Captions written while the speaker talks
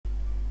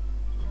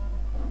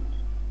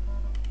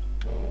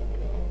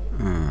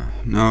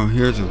Now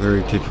here's a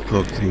very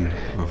typical thing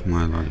of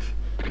my life.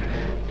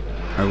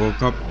 I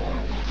woke up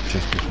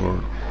just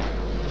before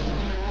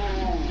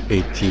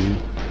 18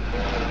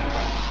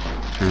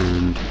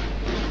 and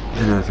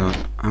then I thought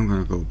I'm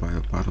gonna go buy a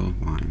bottle of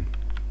wine.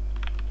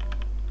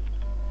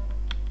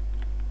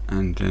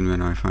 And then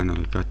when I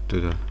finally got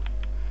to the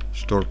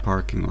store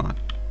parking lot,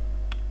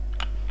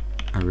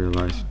 I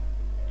realized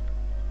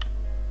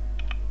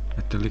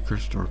that the liquor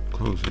store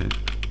closes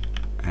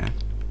at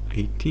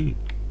 18.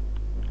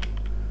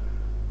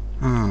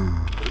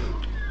 Ah.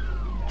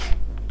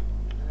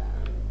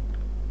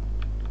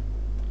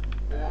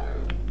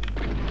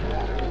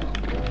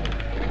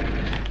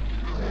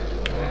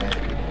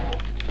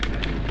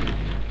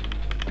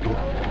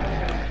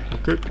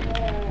 Okay.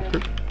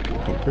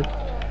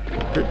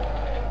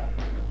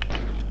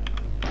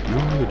 No,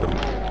 you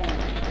don't.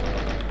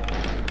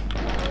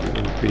 You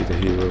won't be the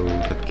hero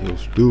that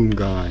kills Doom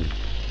Guy.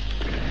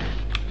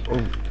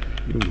 Oh,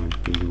 you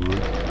might be the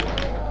one.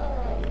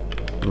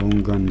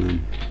 Lone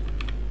gunman.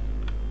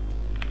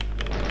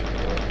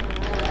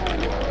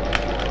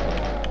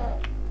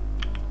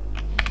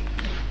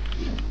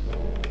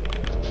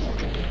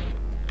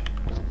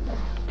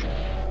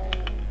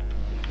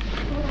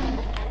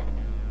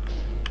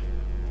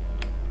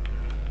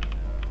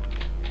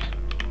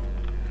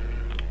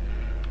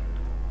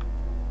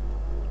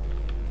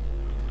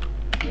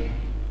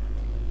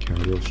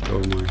 KbO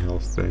stole my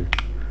health there.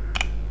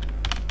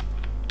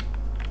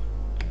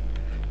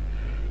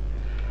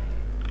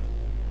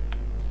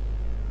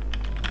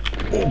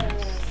 Oh.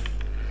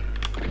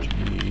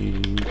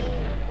 Jeez.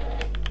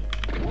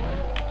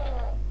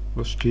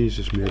 What's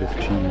Jesus made of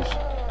cheese?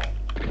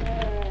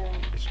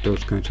 It's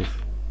those kinds of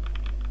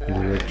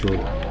intellectual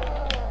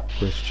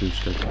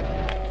questions that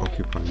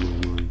occupy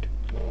my mind.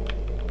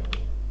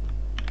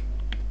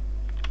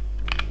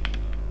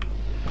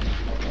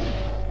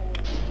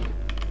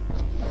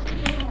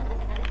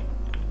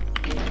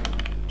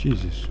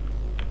 Jesus.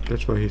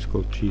 That's why he's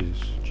called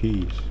Jesus.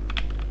 Cheese.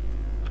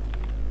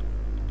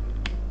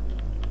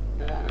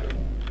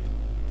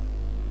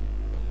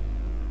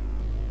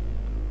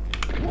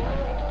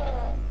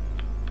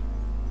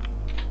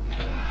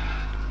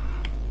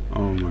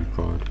 Oh my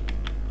god.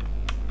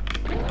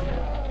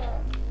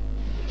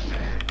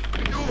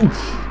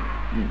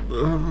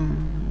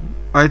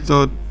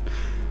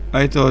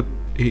 I thought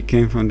he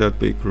came from that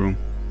big room.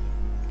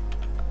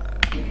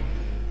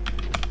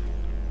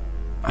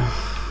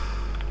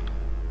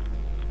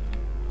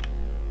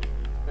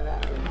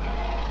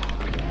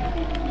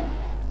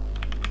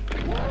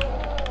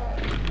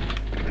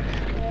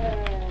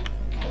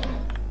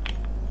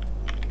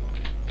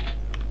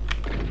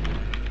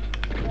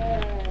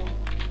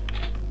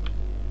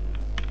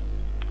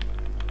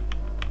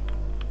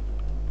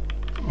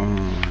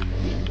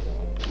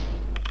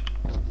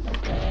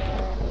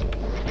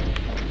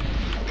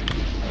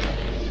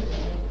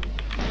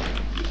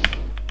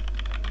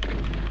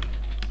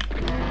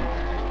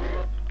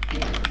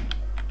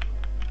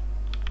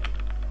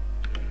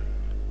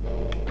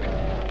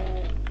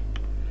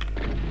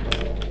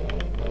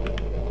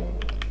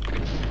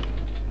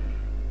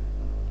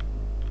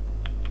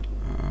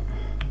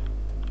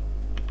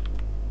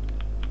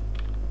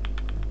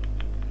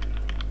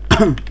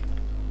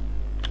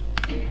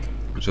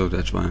 So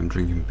that's why I'm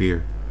drinking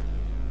beer.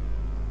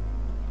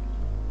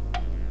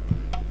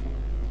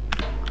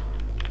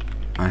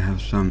 I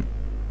have some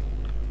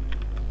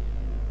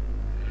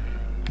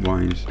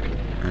wines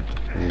at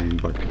home,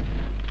 but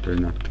they're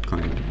not the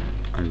kind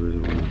I really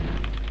wanna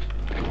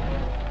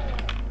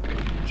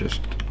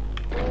just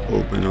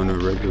open on a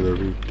regular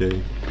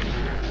weekday.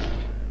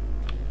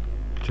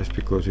 Just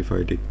because if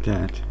I did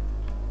that,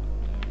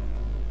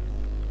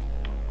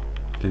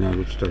 then I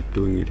would start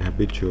doing it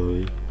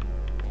habitually,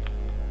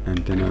 and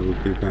then I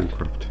would be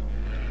bankrupt.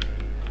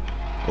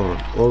 Or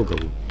Olga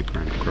would be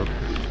bankrupt,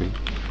 actually.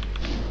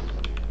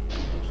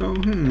 So,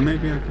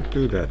 maybe I could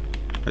do that.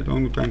 I'd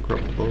only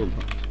bankrupt Olga.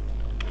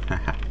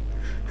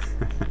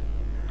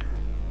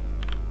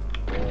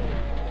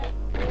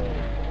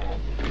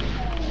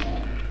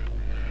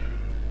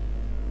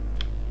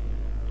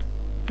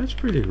 That's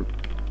pretty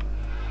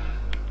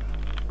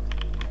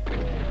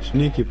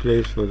sneaky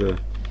place for the...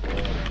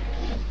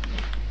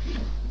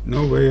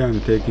 No way I'm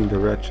taking the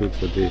rat suit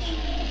for this.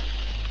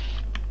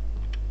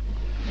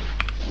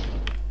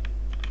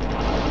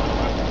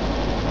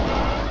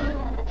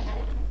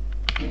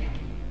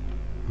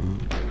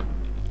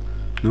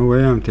 No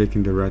way I'm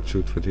taking the rat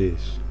suit for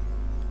this.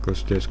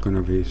 Because there's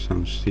gonna be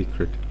some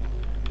secret.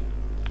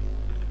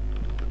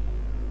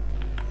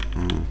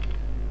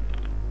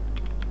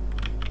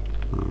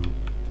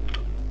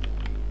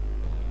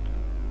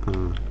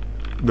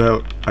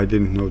 Well, I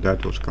didn't know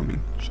that was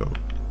coming, so...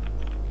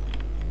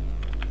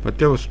 But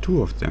there was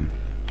two of them,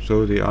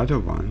 so the other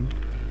one...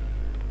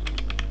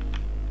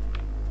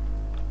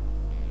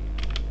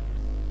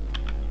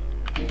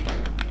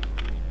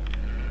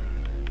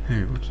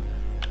 Hey, what's...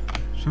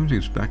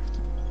 Something's back...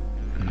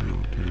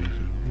 No, there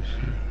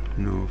isn't.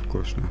 No, of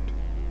course not.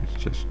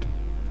 It's just...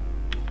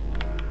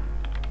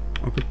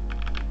 Okay.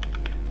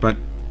 But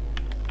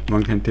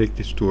one can take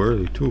this too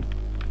early too.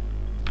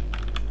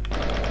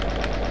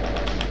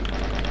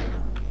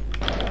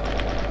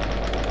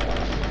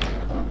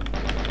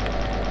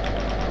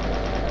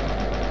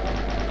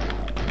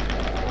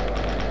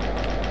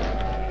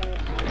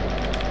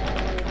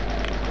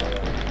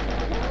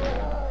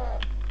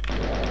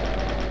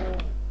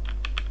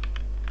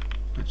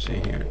 Let's see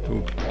here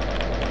too.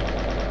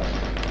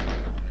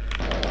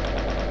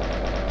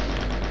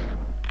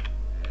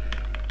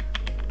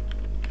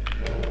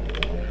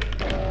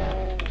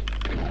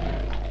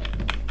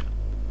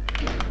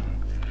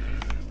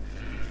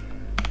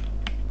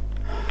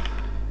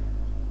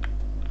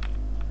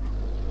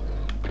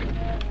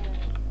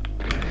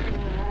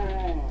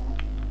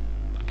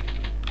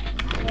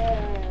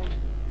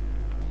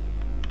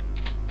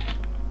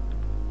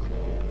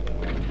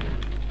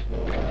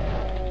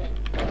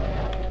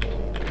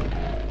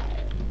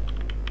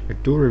 I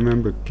do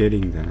remember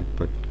getting that,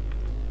 but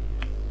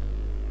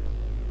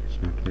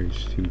it's not very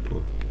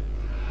simple.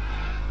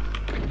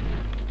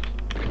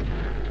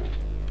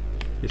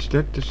 Is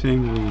that the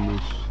same room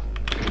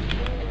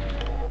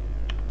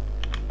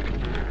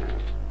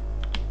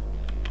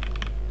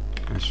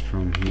as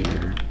from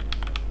here?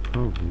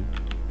 Probably.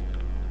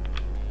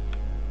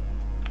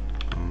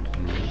 Oh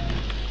no.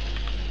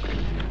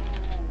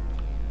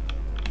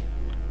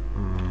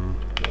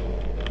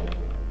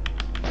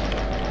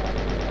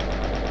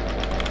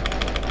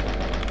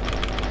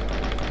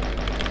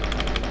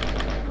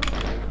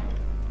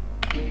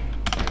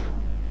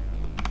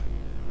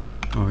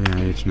 Oh yeah,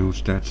 it's no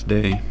stats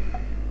day.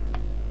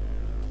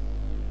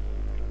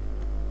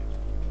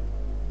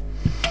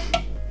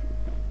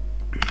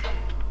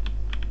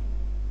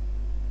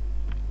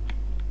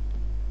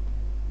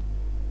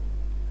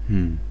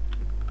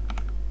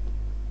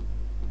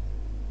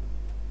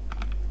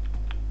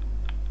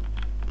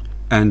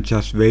 And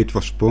just wait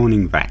for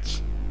spawning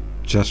vats.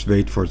 Just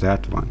wait for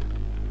that one.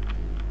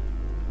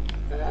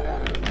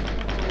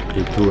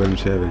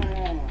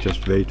 E2M7.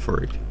 Just wait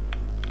for it.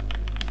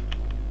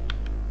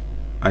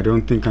 I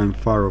don't think I'm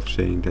far off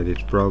saying that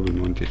it's probably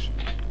Monty's.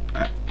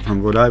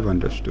 From what I've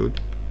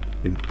understood,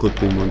 it could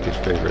be Monty's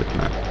favorite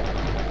map.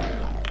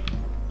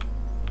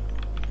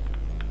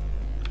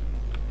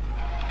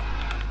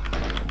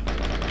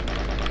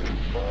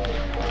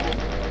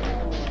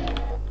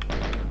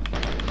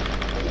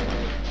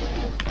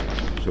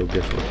 So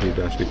guess what he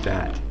does with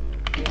that?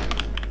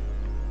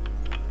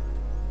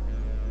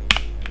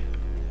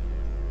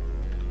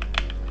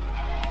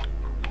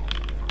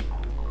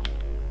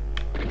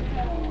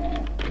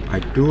 I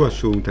do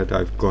assume that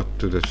I've got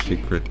to the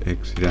secret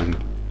exit and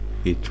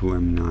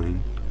E2M9.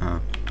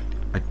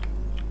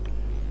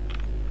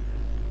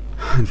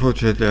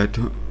 Unfortunately, I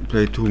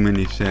played too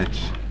many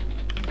sets,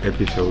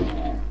 episode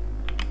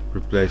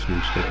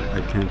replacements that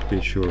I can't be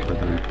sure, but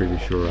I'm pretty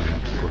sure I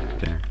have got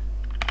there.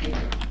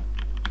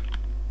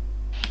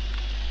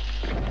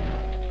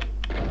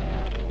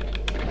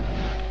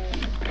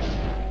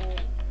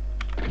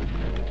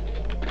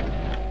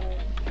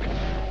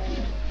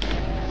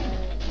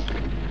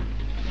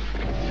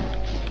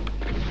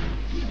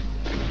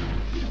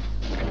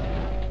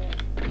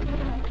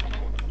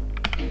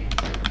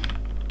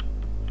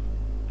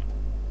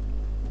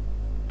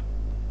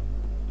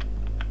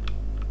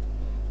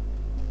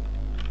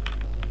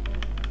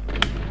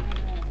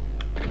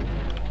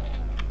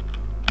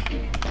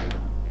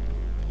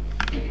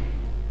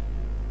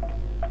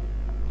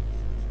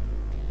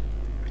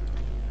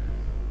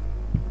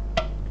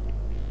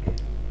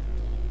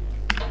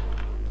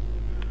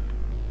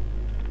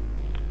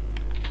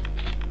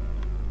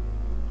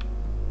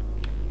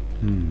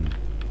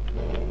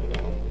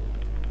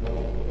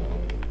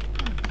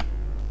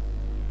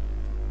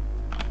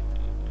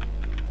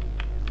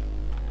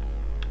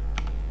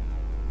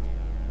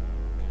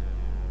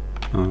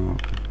 Oh,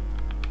 okay.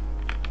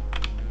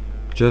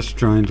 Just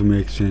trying to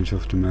make sense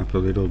of the map a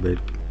little bit.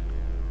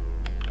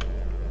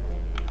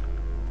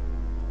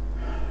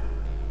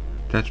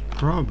 That's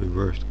probably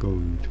worth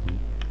going to.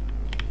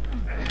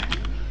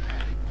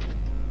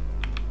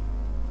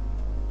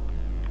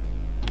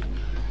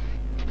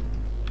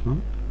 Huh?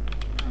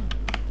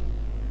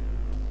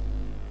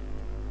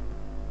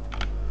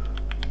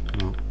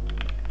 No.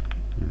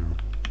 No.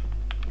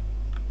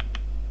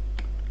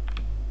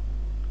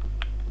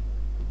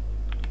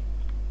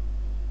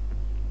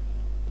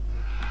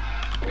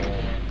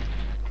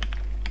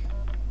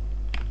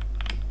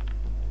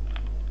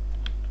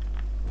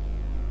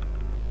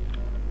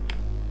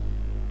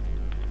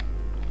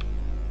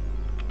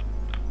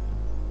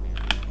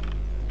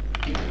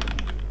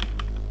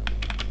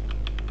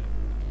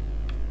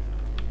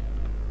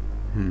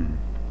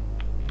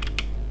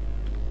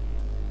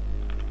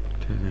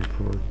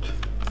 Teleport.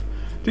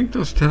 I think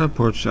those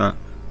teleports are...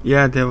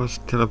 Yeah, there was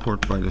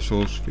teleport by the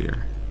soul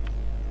sphere.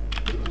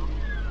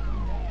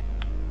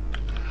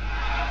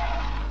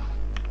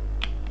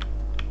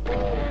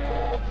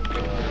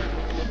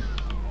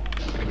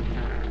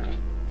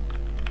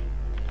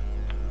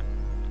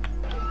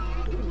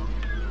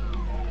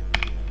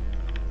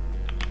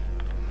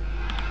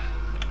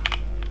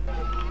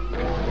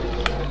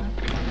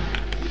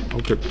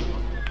 Okay.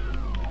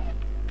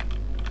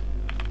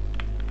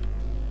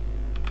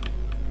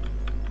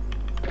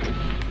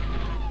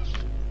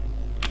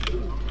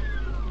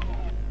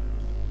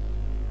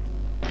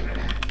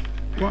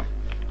 What?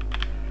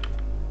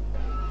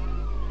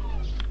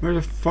 Where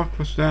the fuck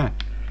was that?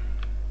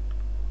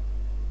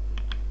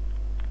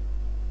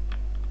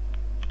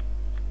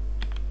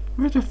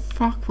 Where the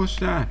fuck was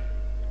that?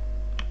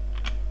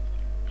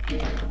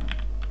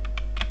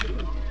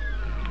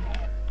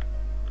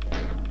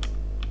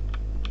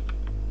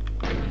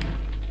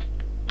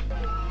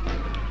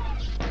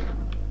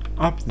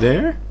 Up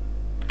there?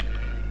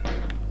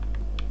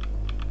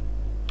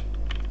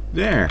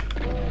 There.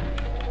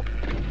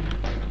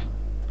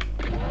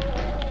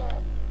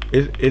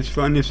 It's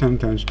funny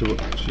sometimes to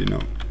watch, you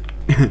know.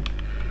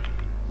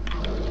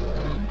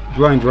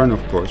 Blind Run,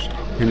 of course.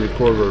 Henry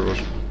Corver was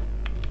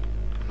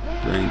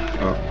playing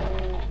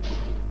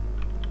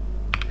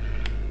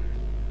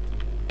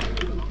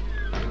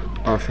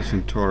Alpha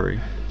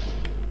Centauri.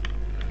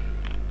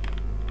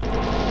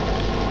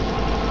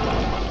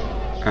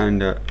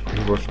 And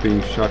he was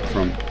being shot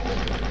from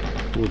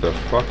who the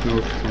fuck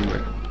knows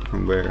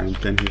from where, and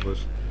then he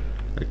was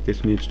like,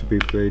 this needs to be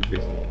played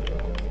with,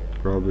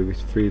 probably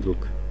with free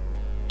look.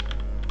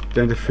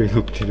 Then the free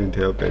look didn't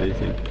help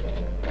anything,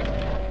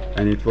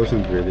 and it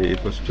wasn't really,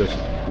 it was just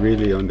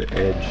really on the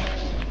edge.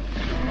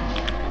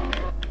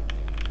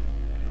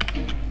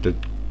 The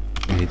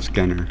aid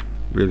scanner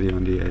really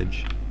on the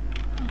edge.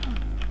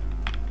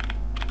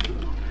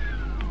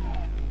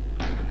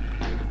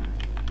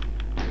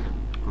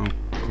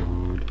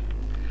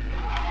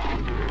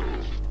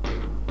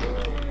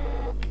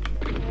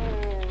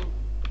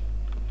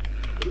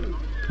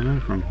 Can I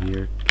from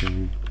here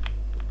to...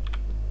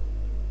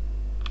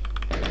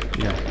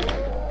 Yeah.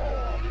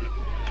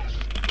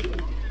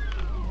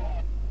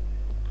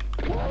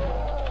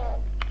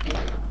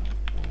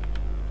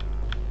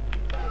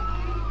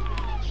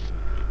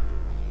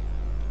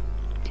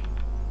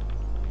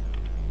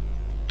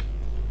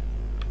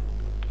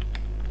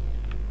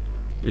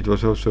 It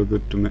was also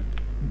good to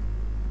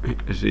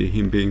see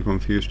him being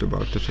confused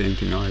about the same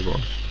thing I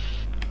was.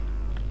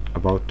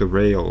 About the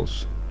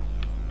rails.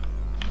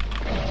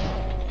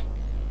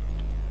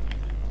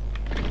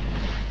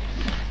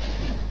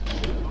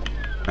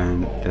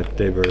 And that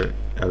they were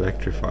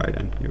electrified,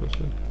 and he was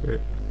like, wait,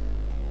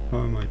 how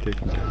am I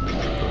taking damage?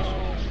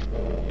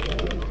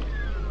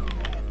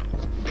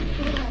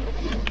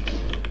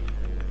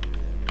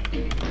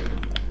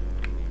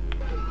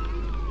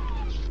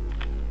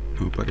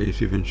 Nobody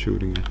is even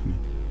shooting at me.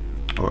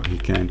 Or he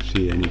can't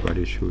see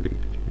anybody shooting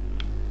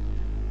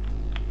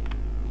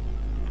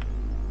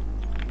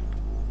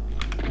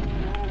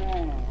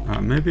at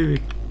him. Maybe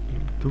we...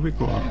 Do we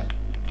go up?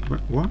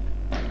 What?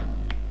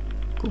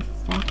 Go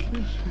fuck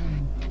this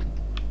thing.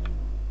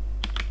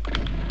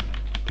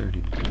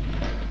 30.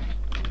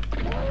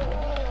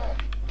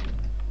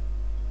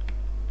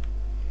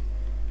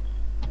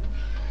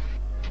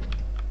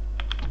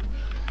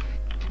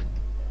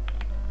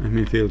 Let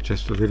me feel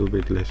just a little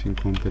bit less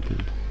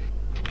incompetent.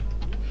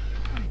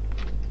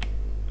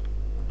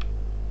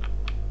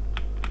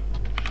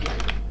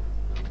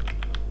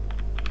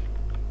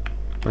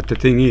 But the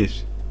thing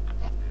is,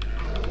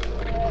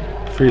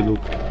 free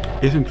look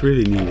isn't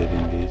really needed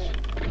in these.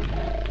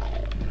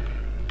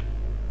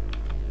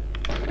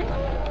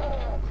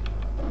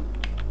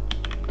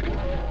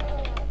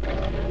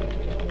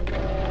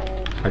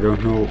 I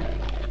don't know,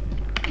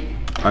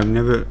 I've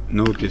never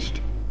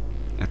noticed,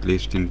 at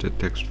least in the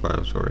text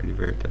files or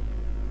anywhere, that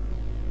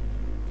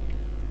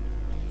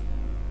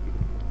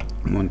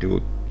Monty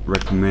would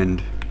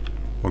recommend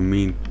or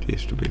mean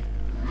these to be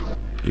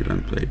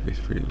even played with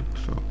free look,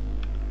 so.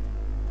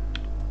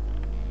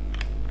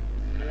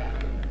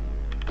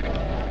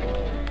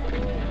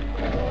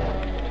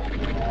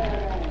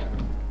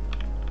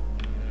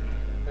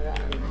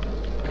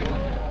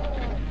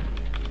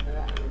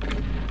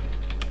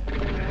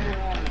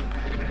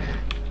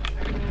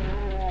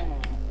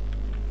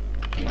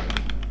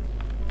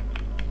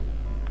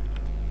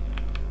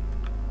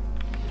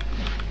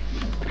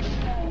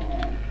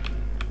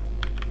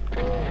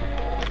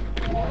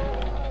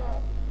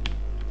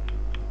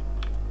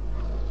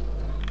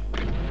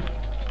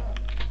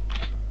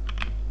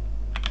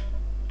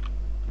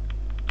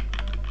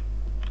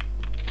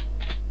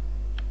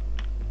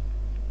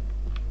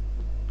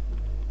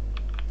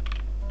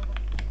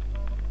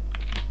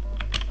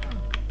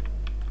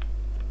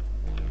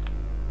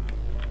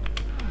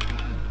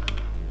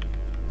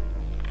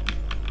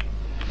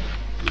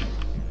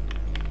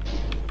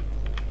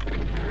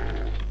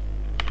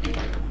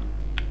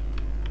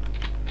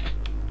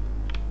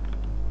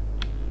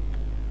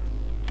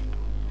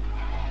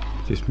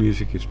 This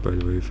music is, by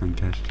the way,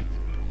 fantastic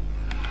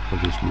for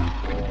this map.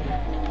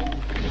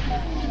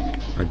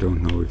 I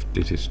don't know if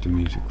this is the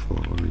music for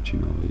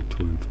original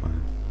E2M 5.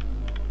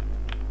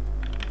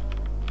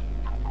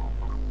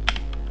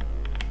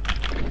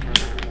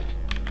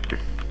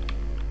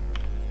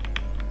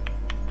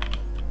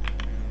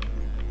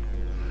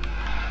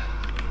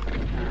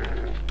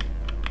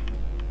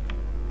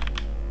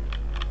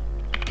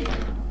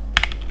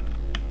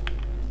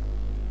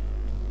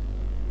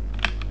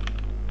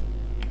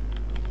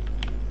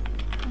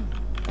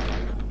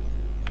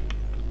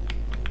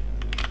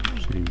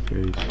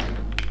 case.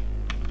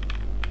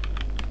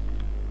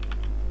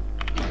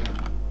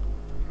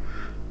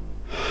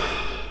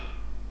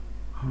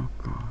 Oh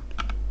god.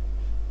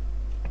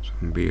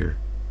 Some beer.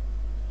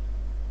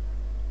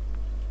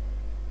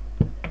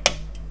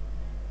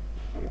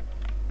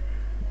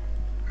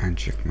 And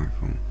check my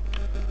phone.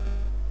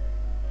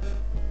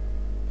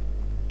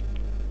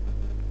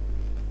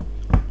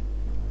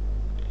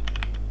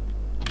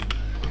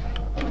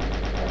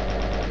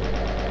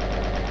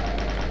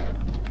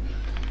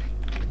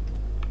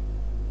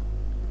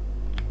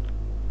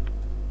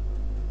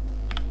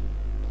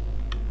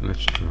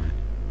 Let's try.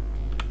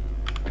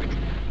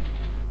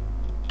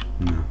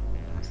 No,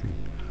 nothing.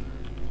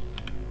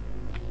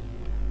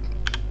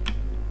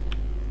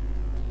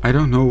 I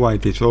don't know why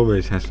this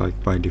always has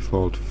like by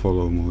default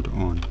follow mode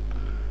on.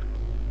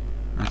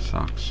 That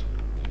sucks.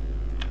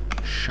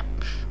 Shucks.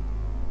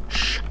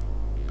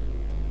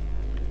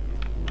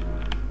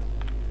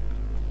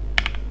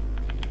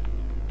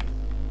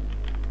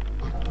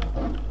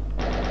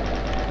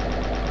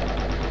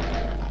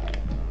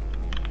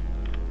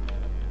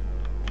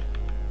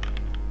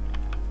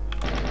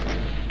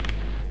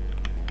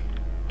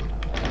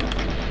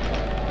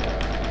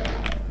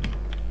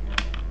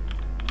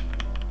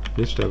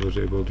 This I was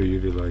able to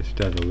utilize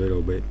that a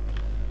little bit.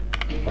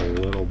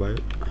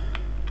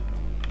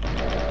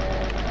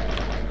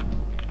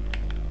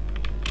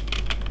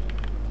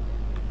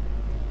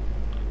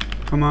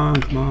 Come on.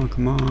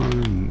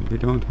 We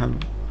don't have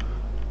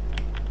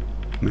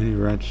many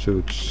red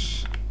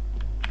suits.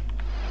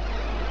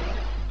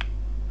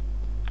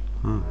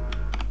 Huh?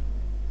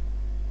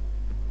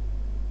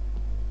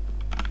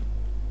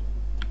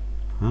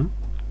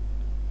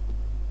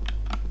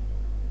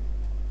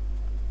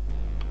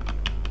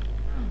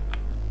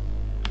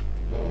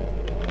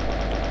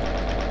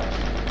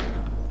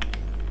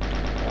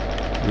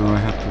 No, I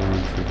have to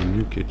run for the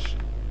new kids.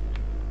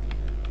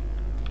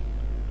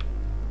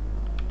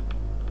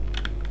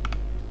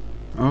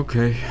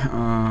 Okay,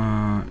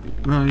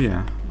 well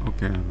yeah,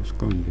 okay, I was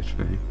going this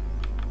way.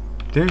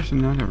 There's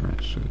another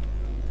red suit.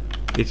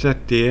 It's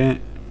at the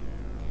end.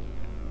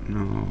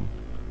 No.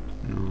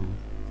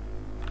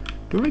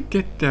 Do I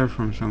get there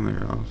from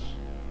somewhere else?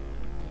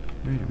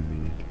 Wait a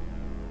minute.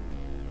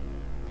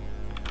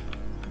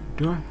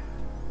 Do I?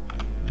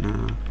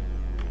 No.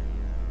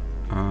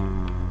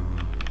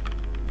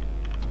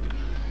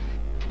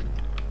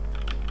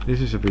 This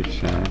is a bit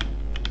sad.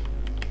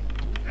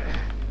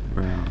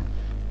 Well.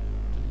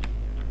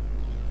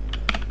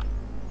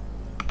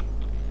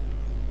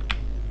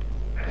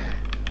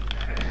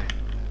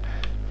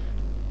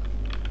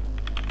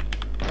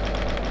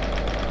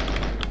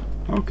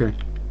 Okay.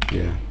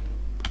 Yeah.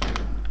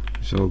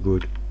 It's all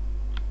good.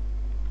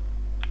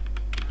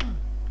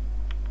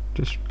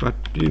 Just, but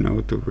you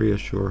know, to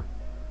reassure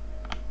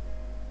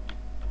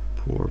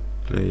poor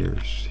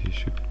players, he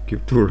should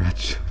give 2 red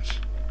suits.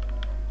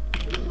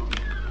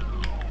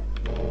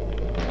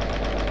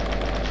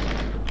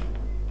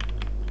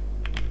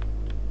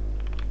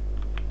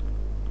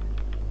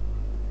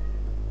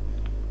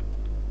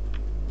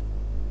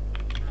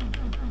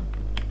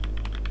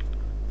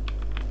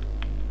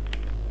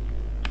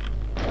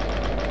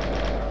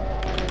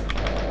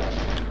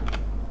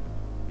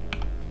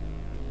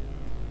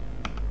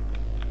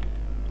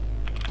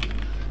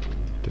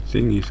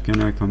 Thing is,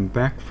 can I come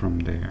back from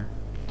there,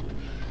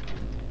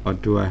 or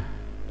do I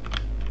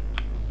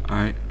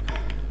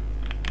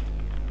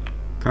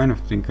kind of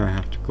think I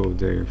have to go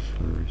there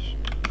first.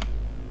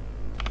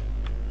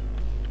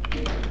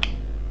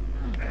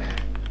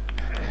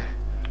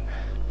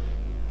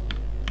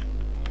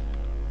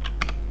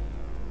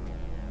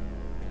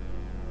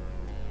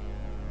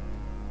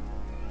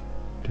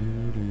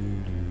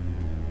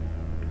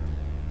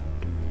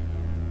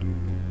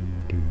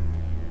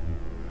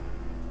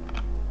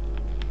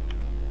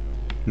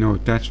 No,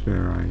 that's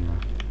where I...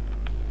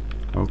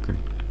 okay.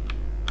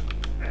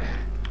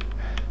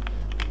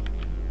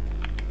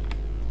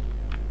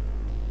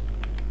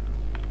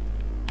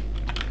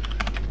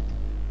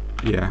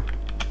 Yeah.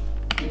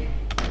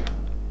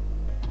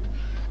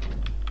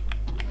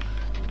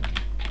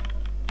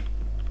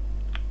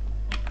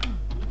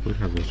 Would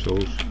have a soul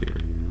sphere,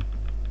 you know.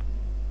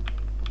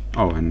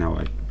 Oh, and now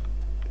I...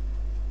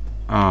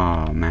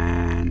 oh,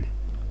 man.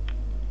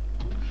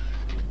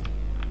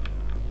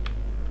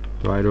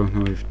 So I don't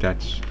know if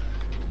that's...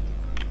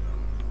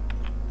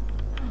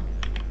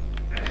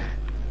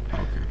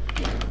 okay.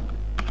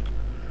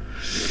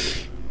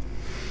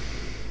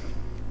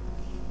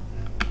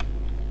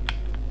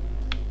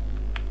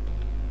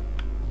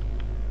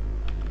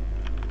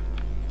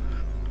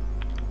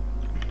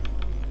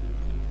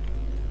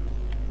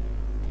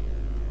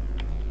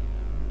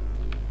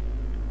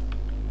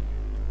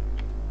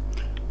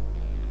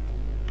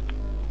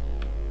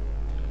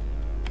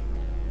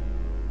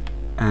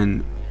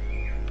 And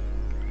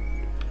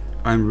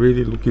I'm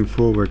really looking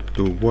forward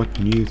to what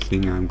new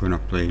thing I'm gonna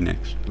play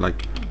next,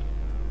 like,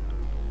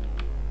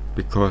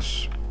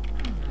 because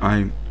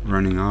I'm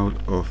running out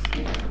of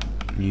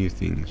new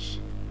things.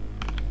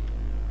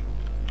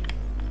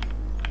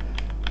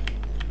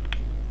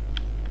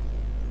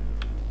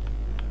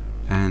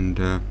 And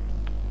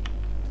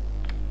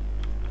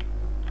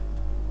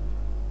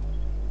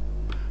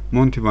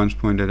Monty once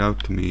pointed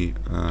out to me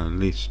a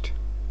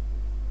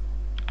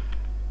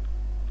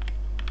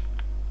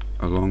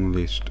long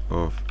list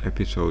of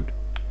episode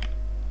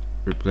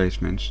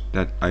replacements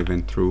that I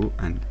went through,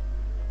 and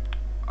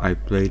I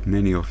played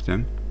many of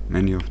them.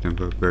 Many of them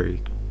were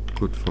very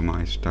good for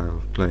my style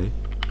of play.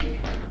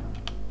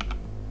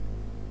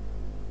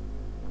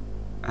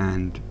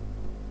 And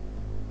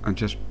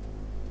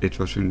it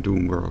was in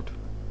Doom World.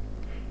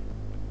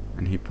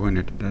 And he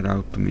pointed that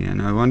out to me,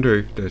 and I wonder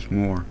if there's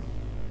more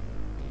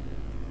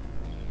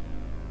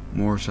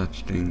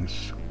such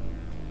things.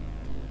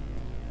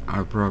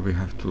 I'll probably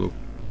have to look.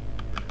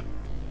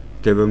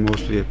 They were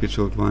mostly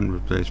episode 1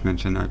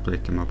 replacements, and I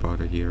played them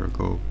about a year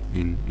ago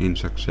in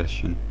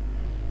succession.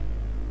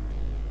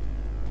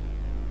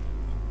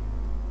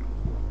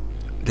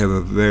 They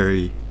were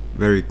very,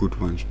 very good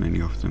ones,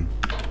 many of them.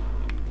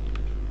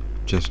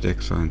 Just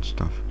excellent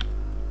stuff.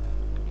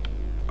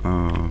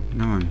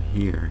 Now I'm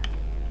here.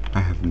 I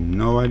have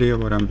no idea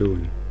what I'm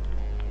doing.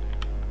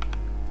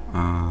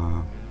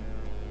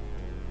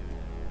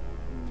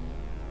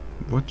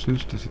 What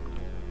sense does it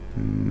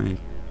make?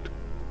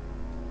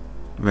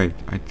 Wait,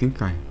 I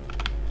think I...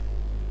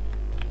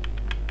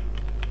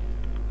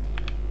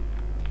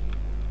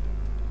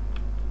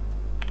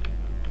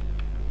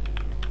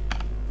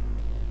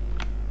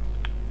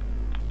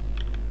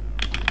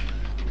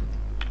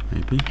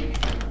 Maybe?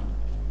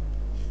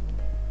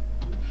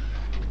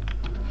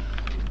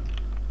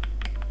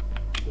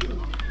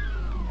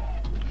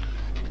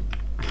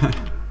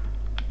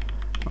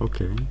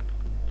 Okay.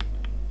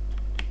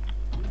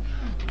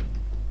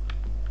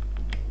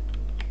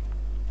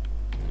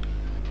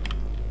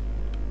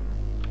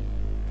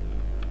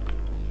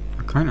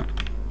 I kinda...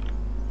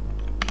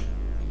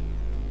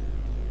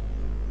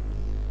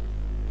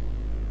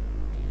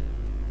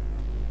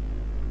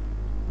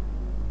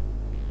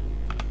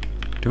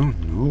 don't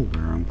know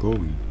where I'm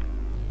going.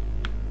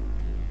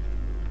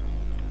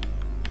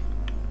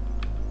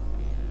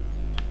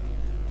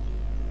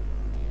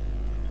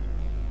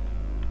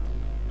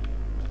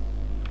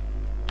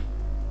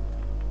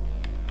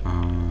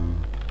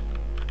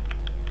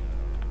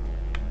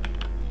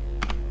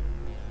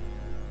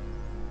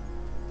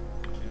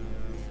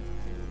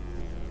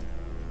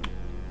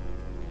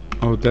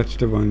 Oh, that's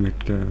the one with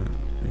the,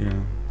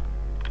 yeah,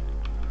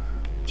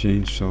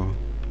 chainsaw.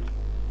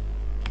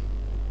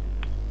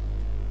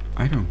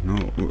 I don't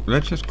know.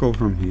 Let's just go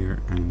from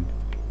here and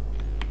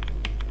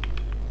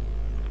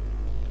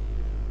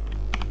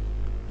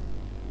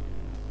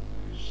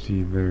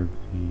see where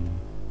we...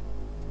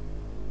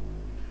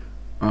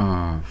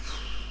 I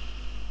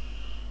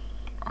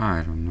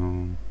don't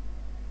know.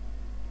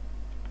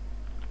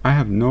 I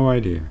have no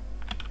idea.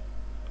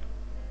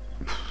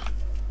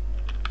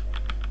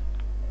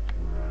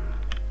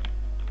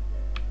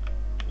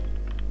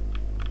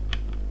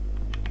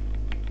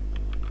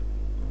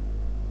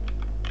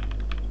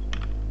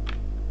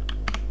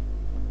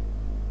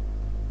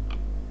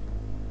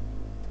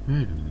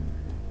 Wait a minute.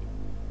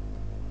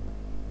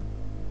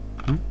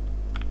 Huh?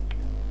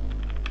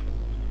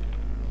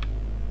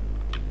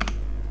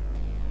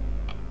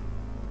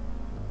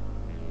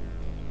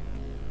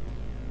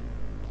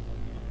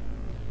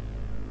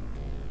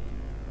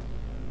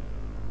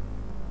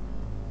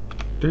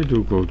 They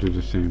do go to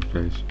the same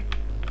place.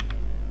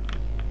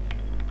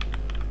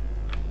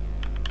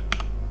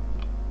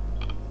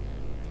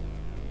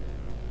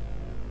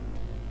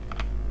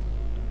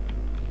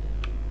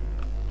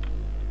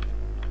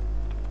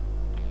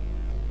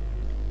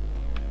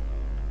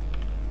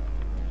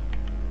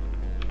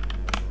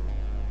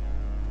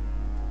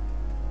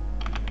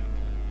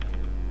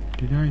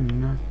 Did I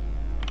not?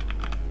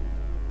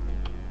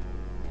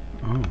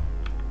 Oh.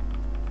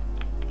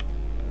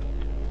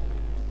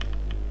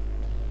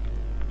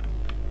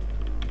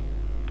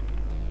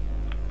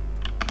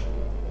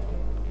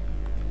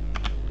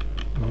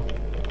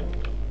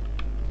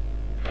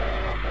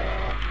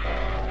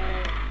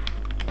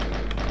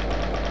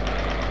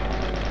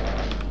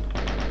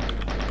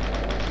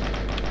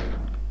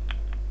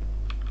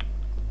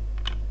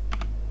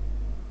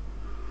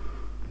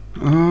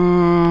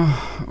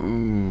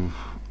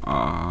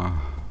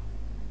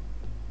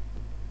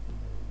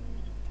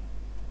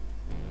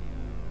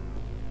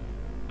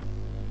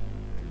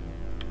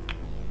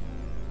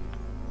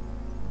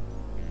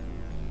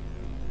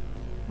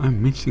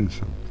 I'm missing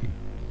something.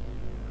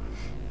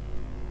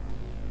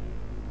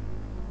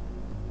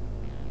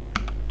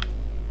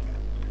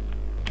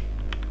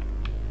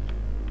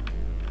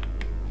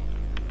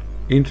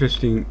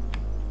 Interesting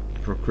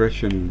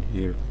progression in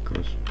here,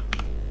 because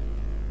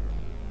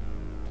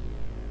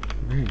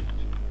wait,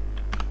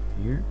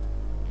 here?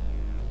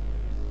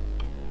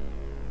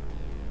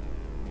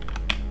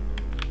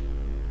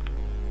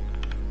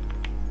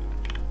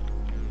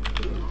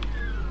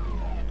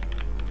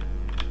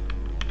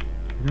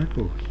 Did I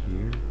go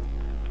here?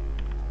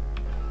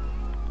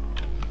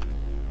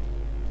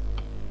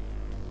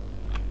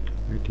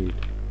 I did.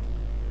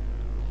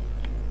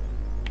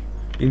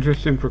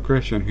 Interesting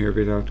progression here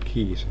without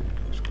keys,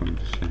 I was going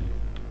to say.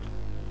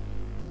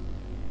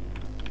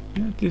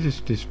 Yeah, this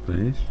is this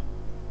place.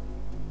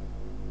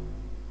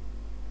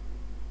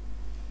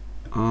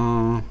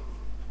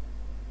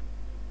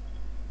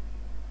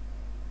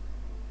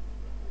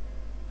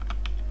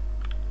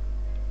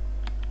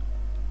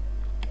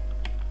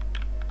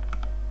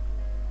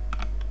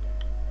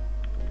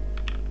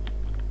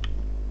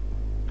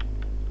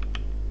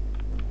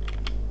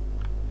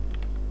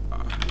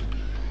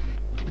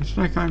 It's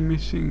like I'm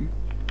missing...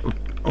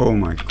 Oh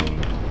my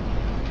god.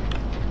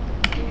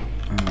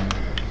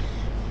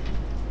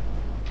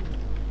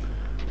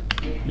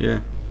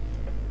 Yeah.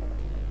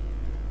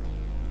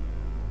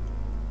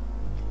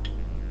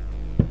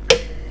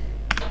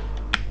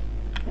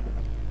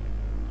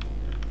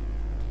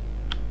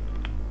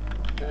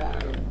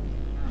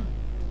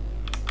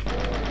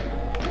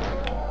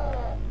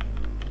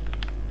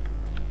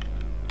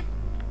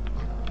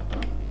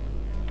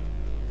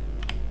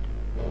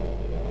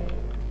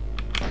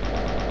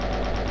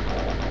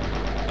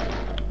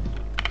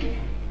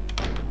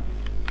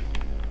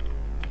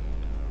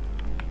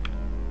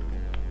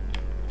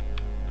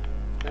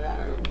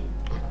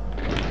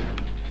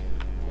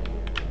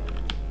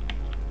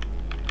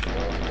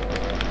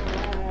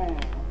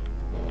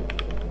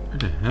 Where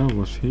the hell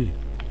was he?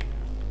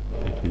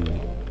 Did he...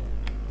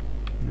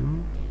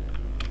 No?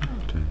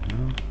 What the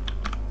hell?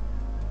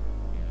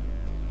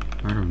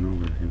 I don't know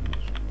where he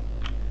was.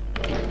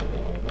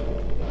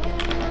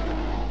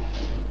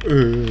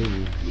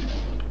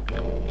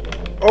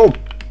 Oh!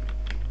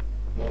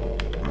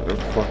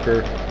 Motherfucker.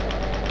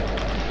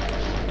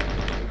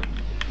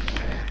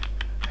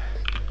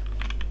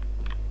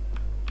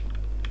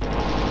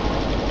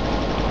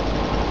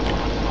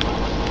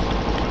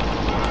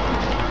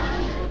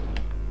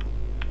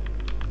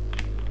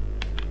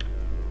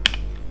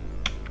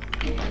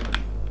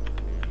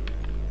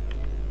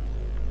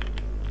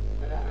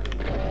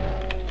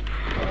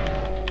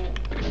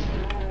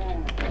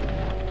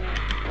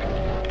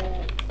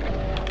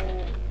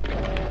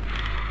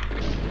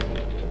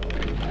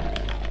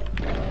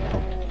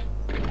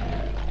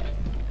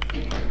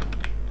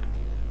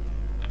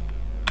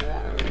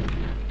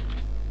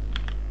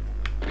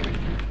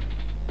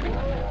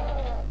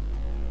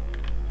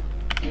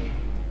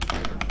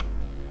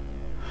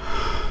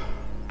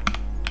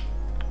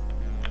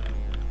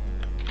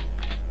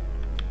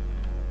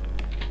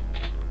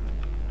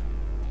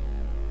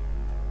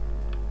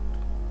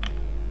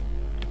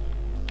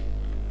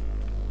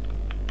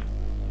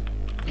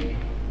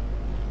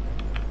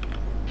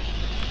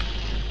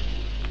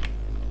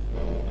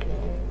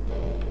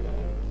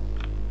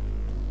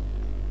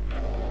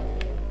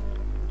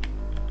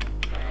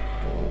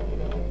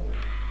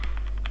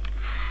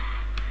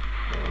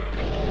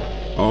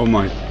 Oh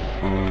my,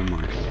 oh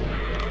my.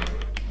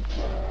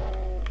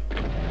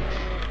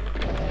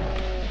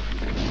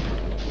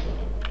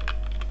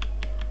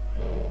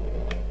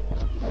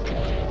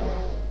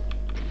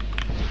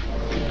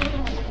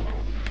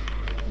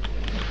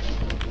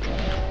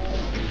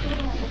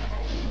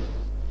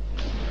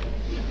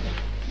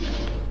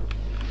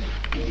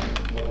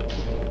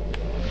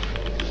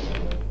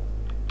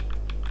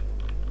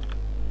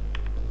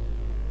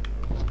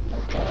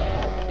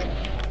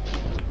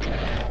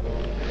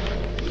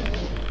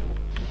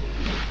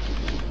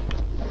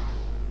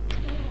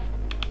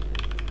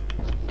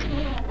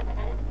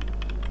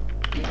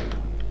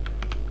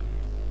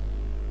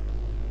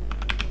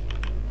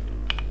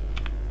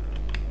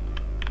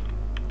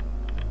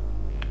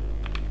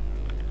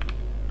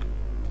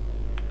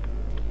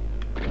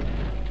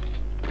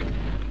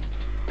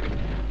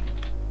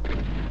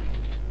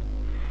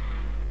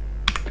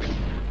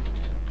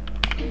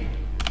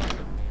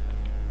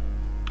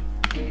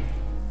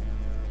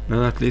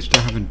 Well, at least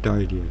I haven't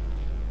died yet.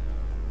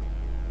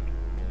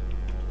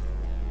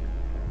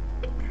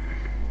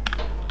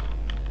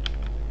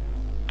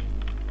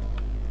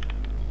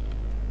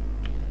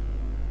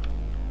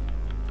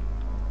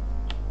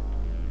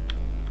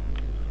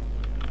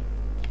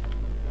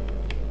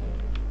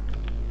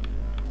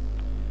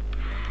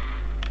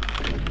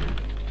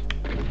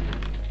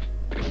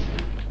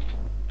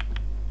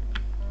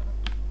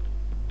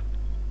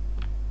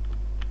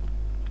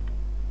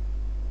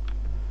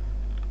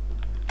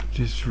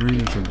 This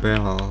rings a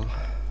bell.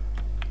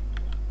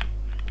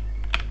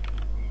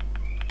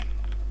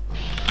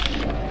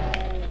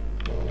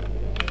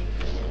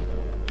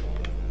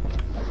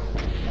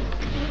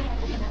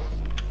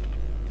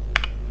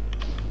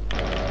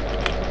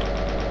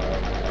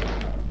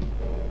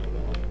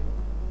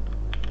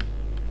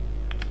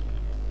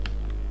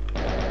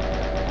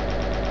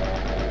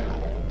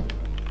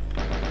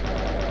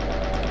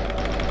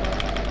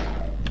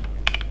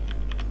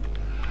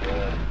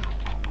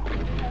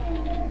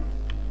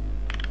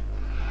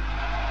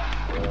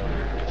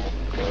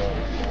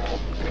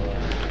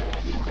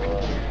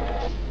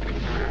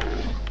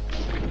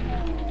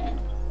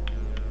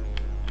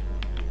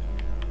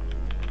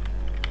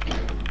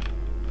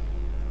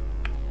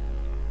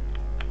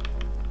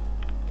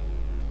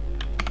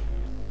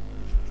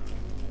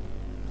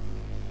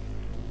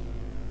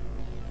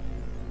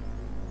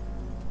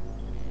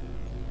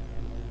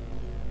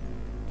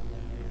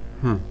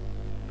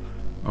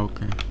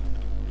 Okay.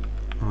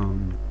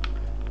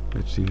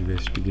 Let's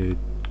investigate.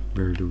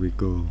 Where do we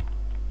go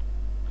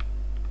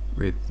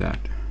with that?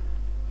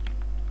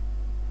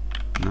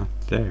 Not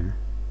there.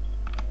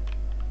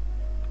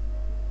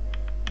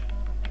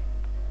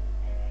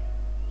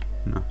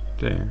 Not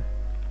there.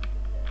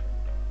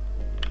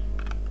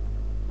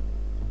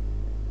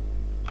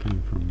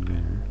 Came from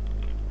there.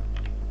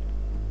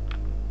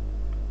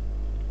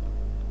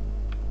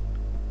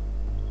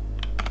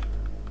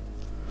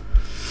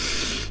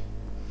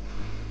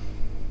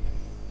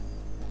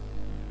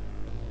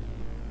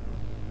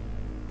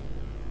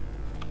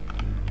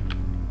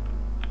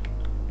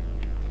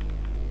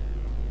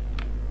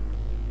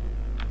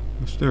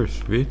 Was there a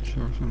switch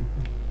or something?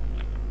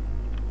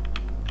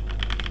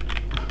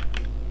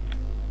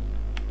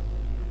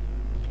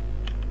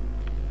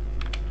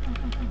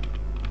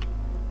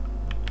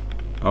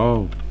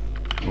 Oh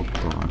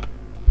god.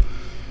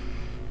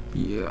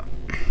 Yeah.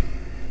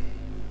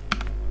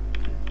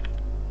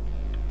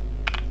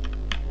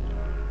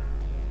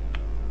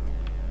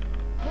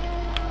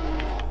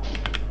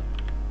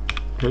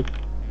 Okay.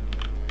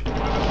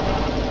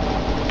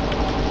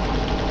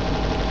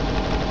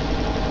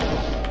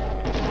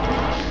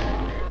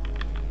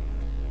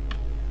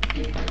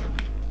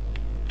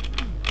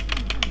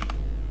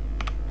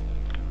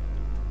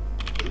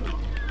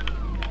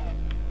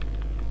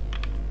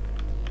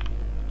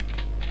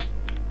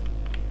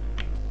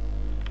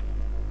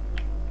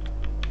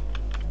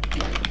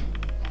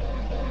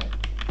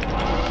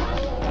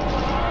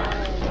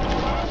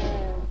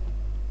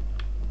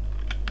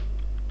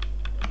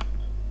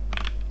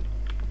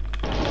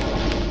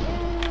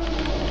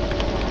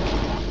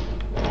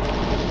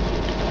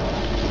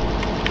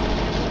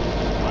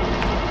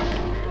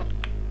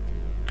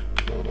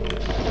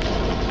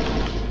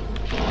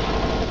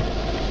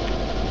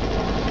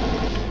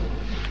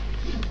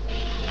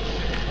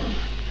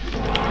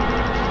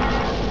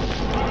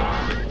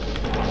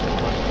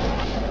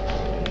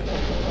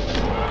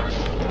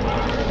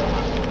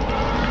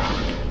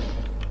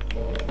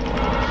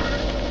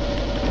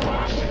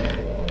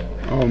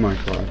 Oh my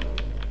god.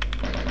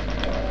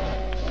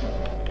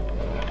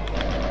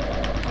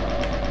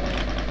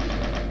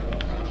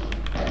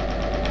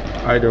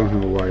 I don't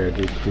know why I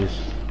did this.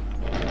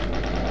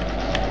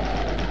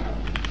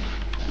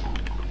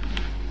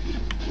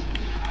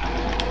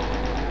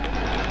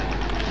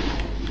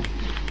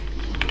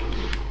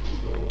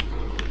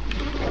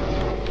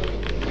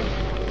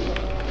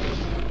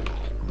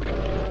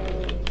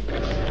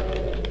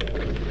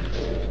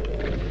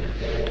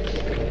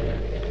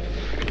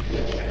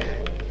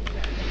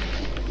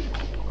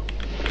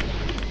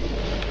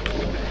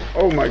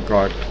 Oh my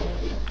god.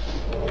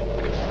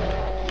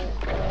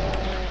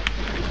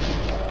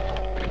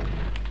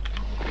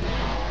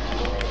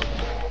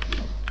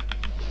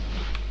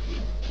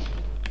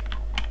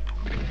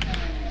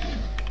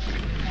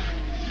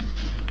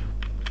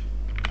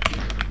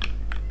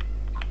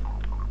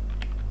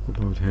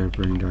 About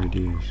harebrained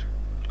ideas.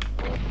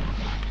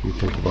 You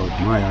talk about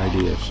my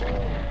ideas.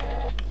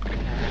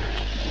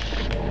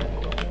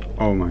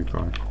 Oh my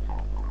god.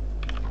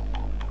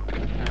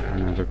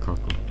 Another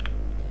cockle.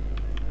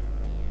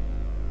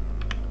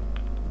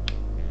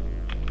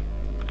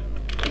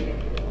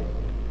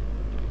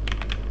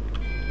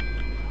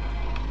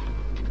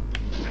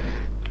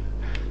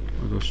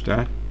 What was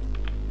that?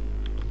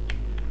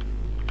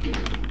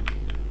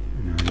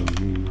 And I don't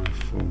mean my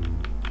phone.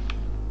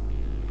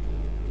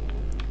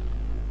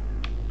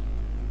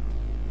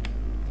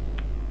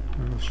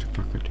 Where was the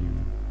cockatoo?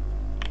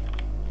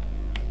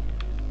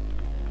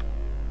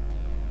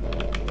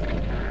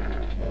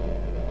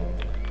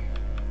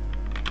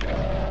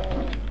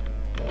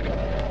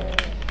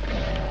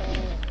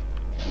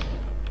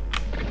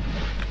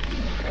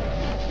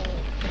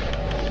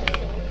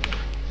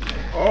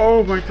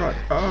 Oh my god,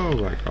 oh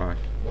my god.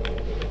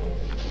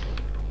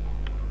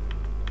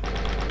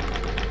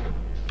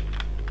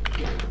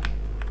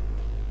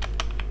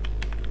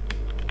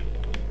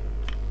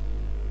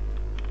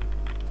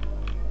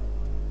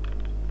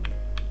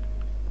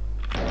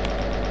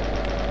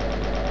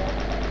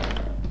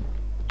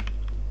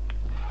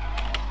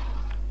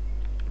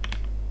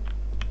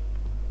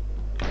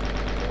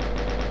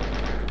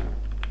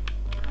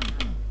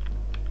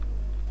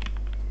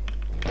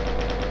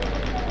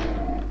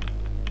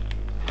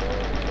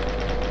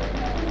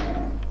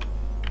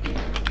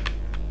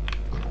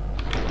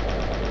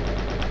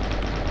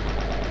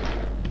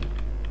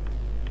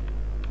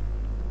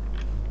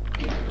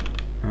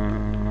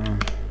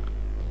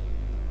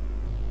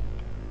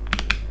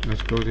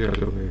 Let's go the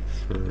other way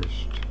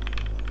first.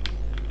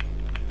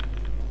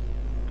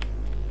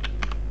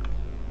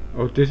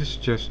 Oh, this is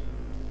just...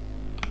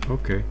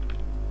 Okay.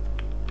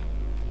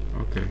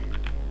 Okay.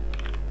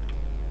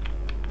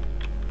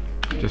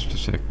 Just a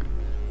sec.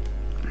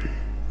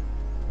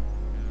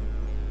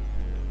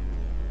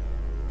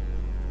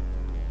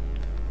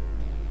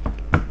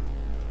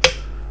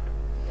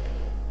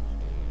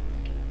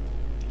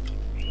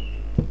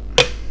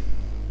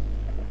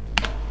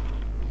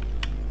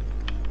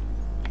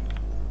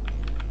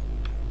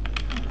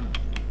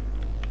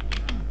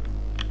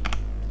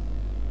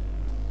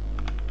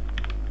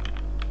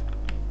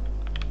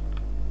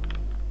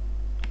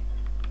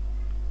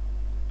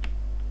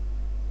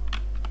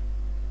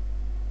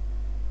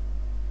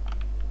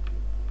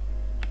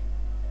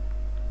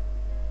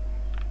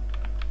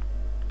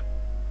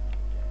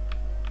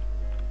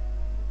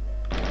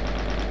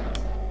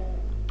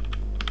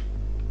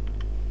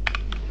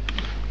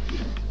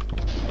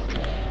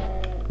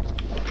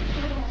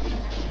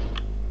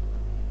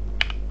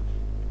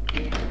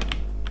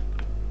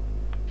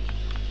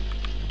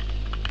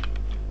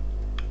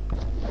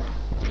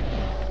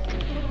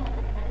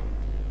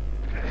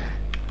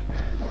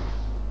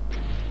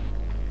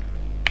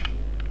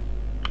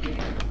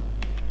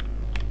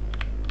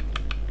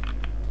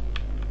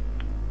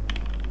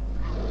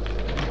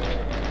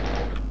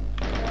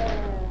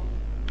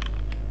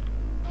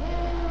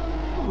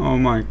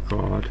 my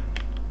god.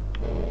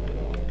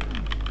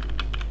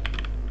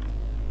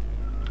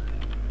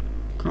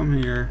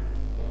 Come here.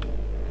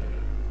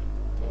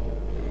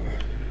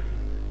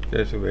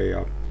 There's a way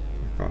up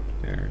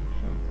there,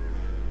 so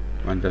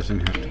one doesn't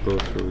have to go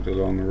through the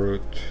long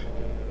route.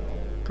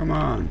 Come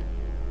on.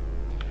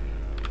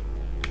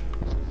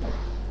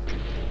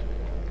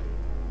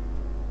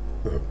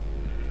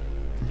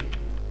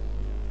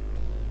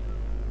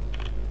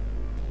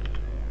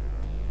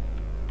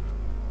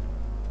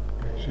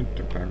 Isn't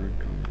the Baron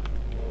coming?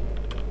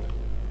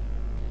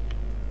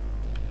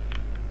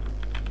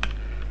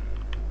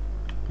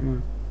 Come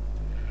on.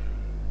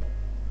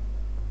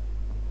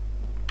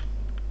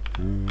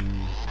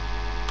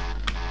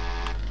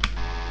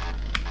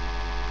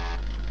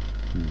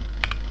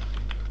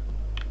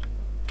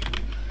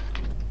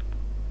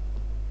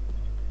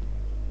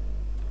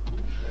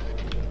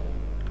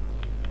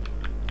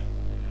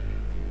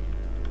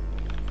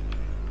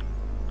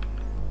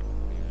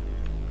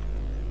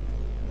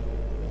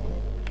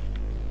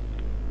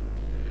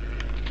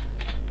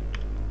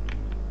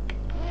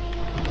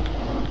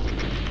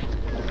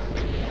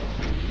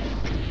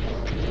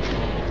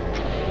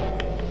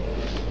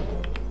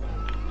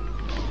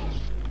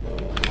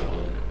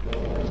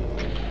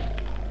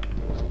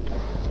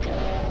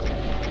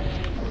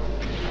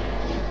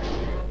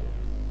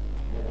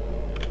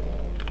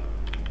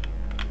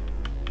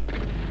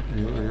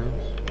 Anyone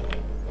else?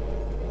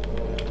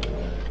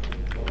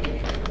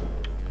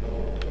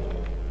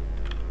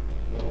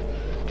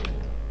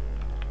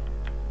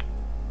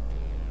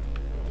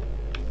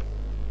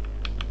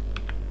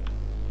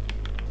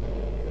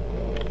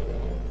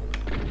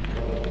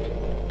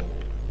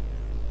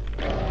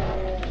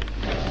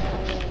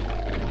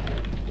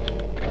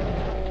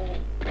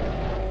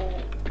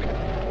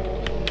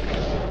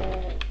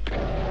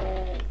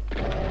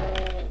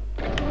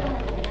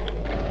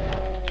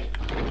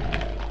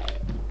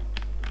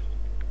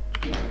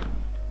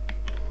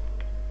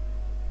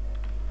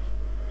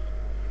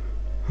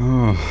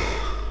 Oh.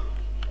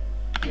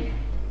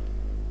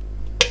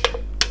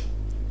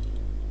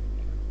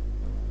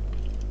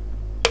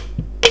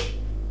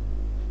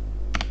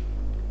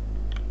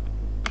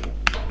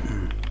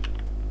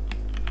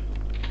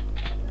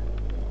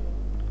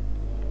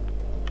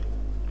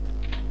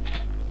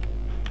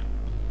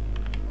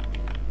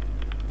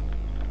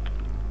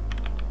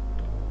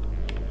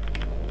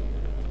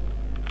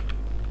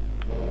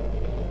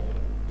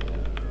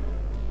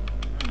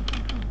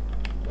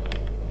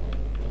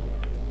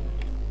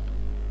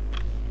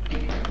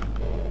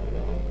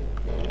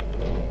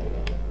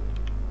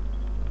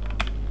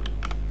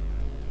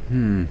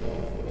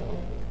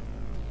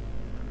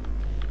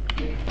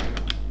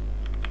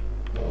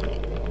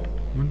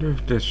 Wonder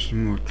if there's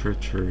some more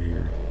treachery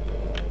here.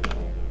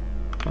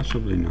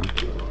 Possibly not.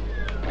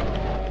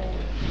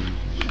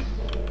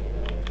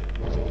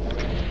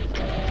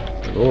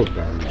 But all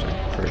barons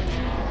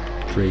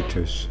are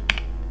traitors.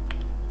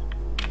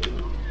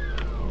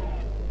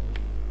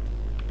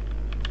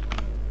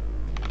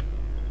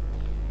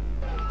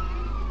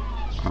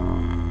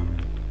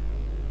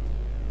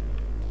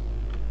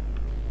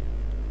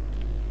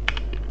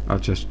 I'll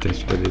just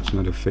test that it's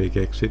not a fake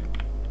exit.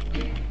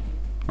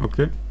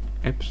 Okay,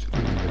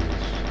 Epsilon base.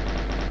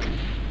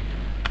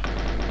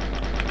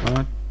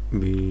 But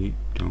we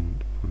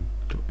don't want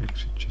to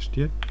exit just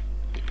yet.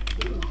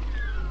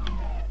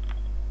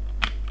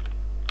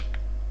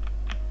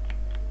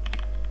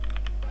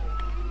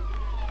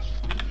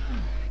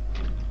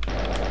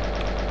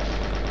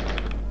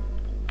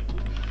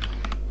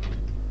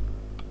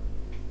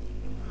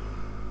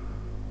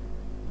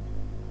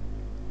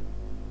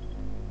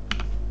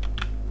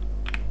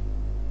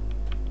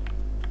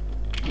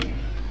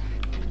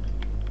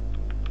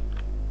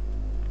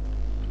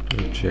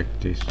 Check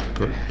this.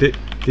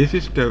 This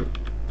is the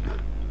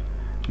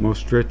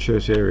most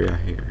treacherous area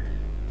here.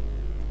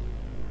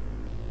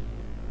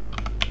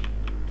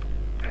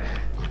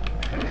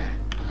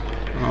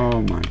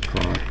 Oh my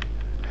god.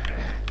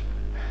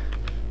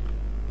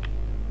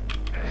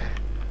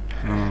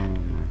 Oh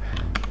my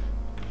god.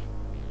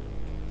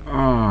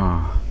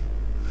 Ah.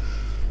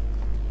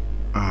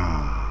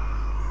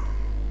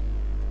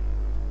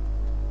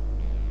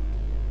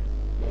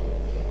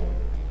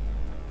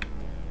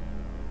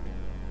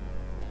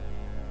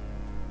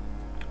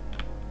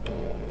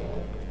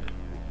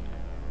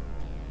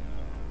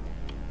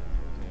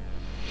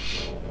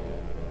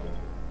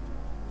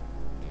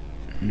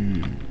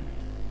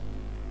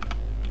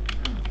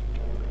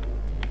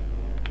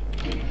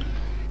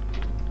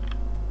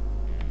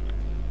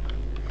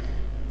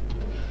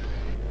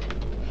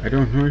 I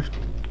don't know if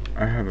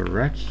I have a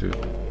rat suit.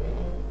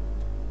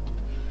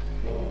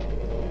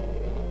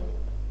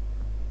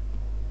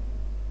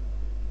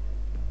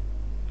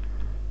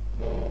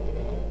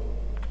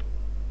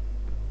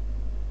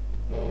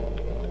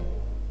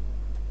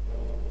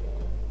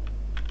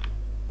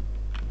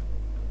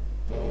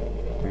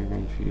 I'm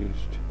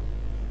confused.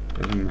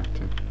 Doesn't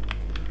matter.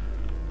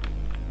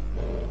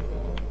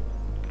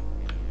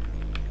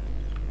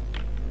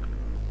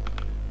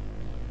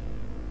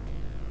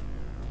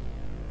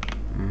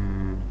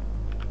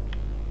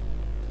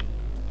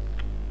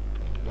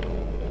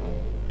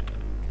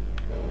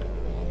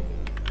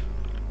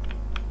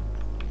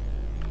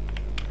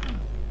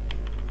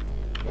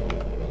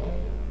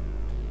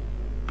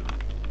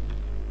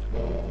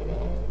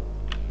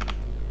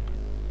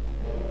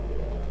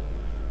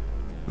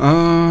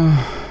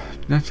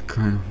 That's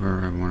kind of where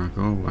I wanna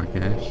go, I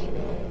guess.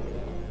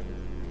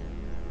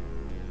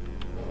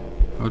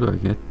 How do I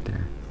get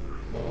there?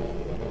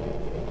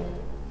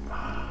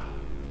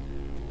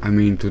 I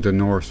mean to the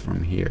north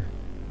from here.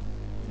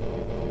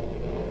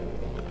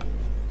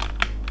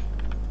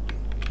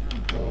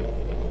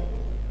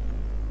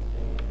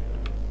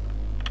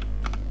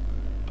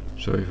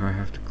 So if I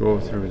have to go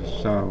through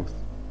the south,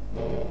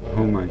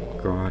 oh my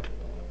god.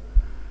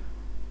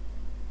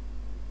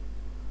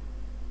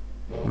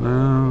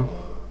 Well,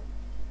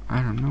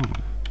 I don't know.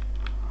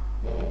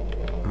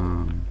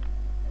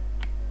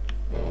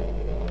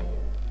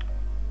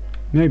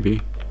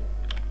 Maybe.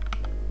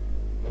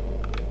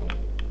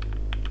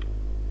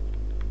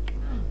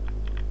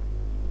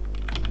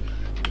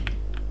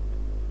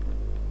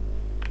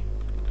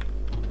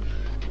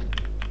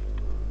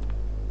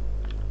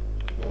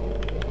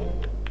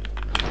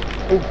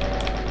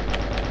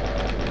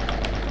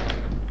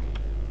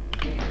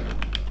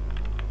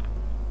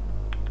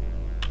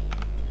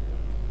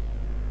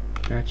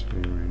 That's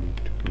where I need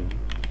to go.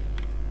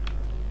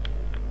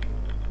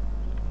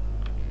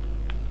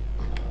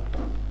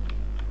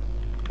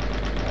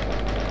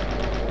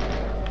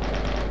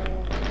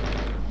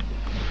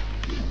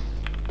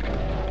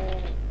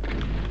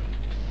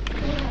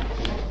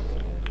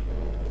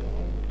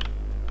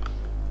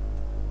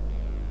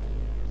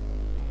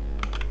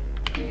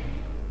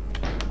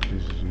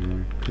 This is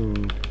not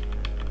good.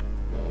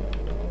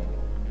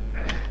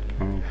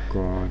 Oh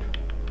god.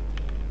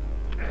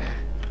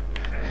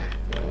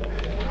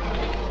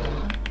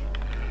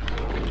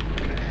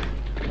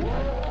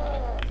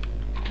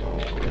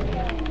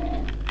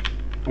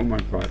 Oh my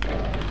god.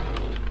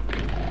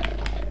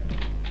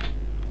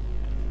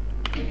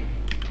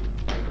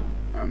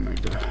 Oh my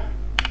god.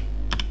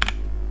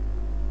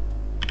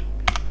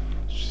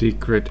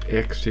 Secret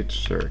exit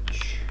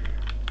search.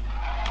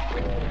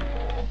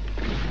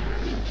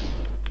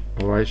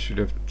 Oh, I should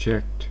have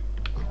checked.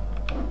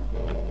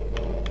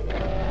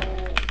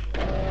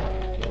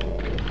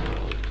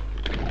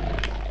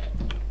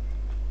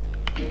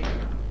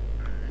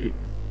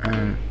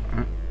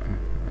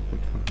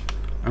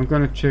 I'm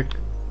gonna check.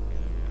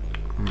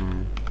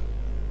 Oh,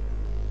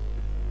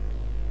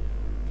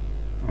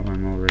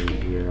 I'm already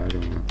here. I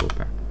don't want to go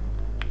back.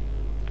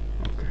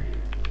 Okay.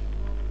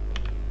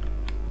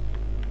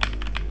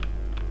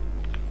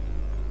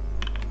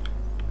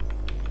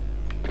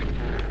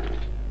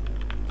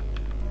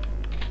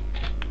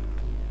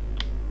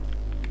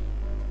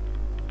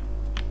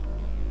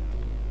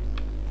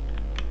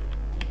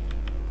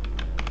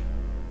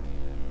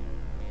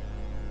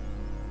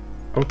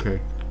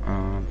 Okay.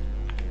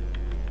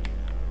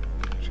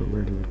 So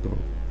where do we go?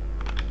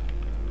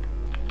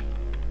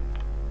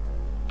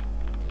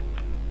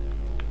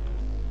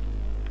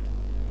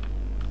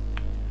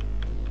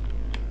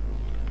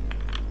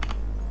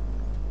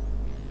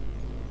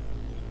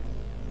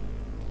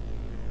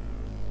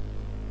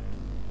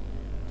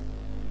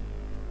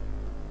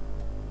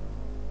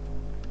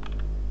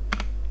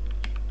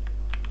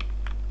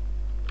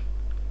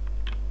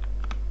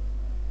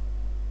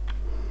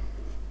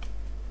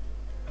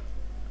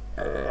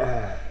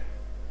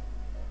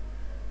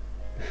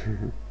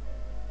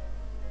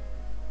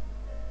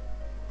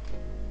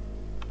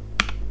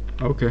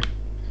 Okay.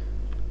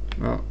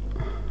 Well.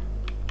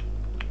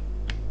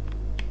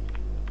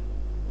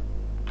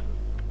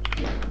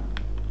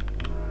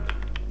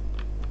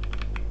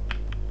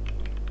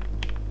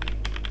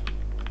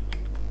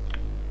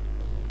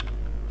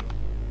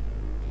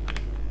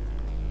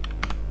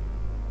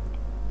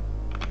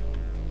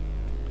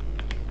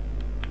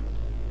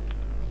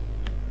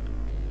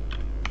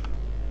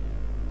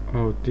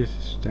 Oh, this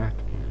is that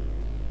one.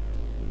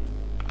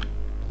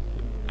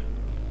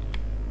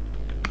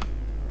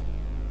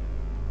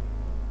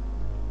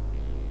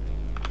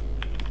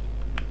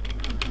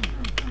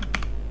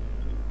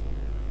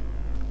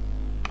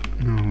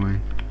 No way.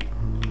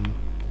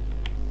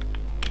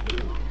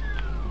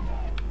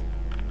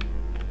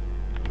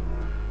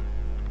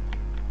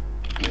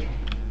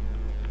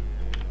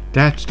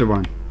 That's the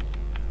one.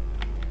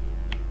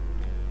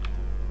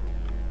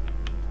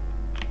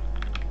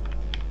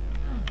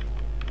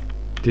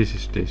 This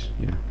is this,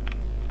 yeah.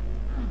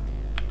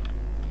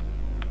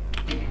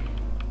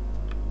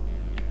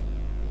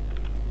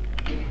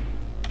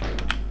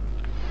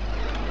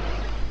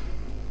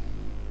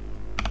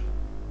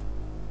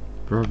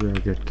 Probably I'll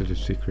get to the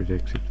secret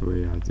exit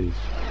via this.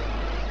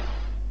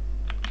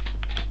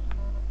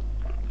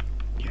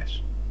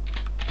 Yes.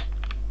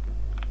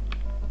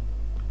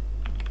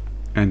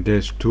 And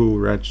there's 2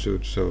 red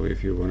suits, so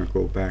if you want to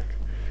go back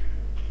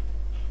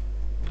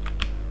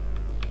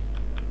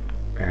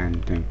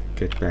and then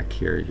get back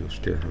here, you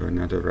still have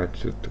another red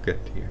suit to get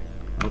here.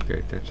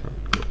 Okay, that's how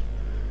it goes.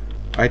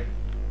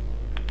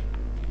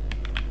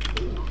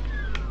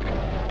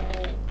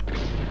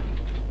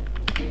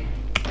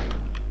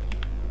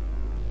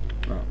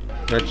 Well,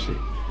 let's see.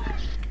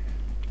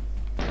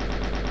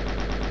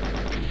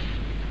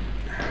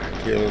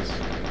 Kills.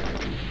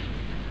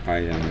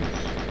 Items.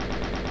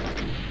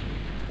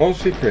 All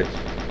secrets.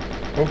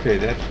 Okay,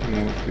 that's the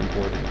most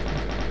important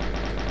thing.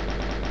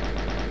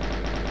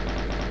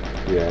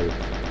 Yeah,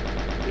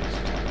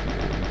 it's tough,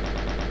 man.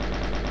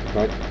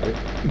 But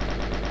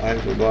I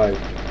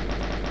survived.